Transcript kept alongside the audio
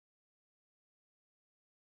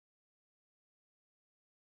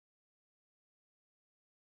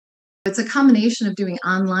It's a combination of doing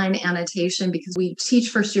online annotation because we teach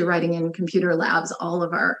first year writing in computer labs. All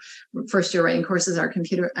of our first year writing courses are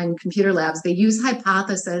computer labs. They use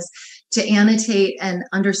hypothesis to annotate and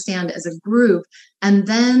understand as a group. And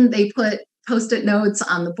then they put Post-it notes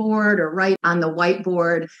on the board or write on the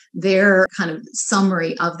whiteboard their kind of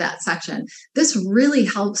summary of that section. This really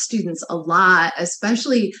helps students a lot,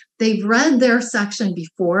 especially they've read their section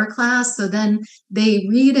before class. So then they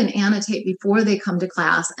read and annotate before they come to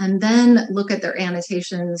class and then look at their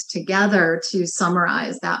annotations together to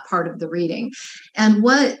summarize that part of the reading. And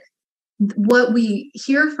what we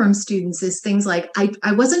hear from students is things like,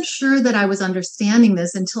 I wasn't sure that I was understanding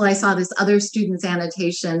this until I saw this other student's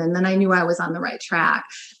annotation, and then I knew I was on the right track.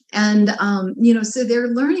 And, so they're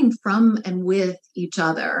learning from and with each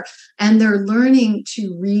other, and they're learning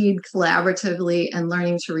to read collaboratively and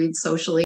learning to read socially.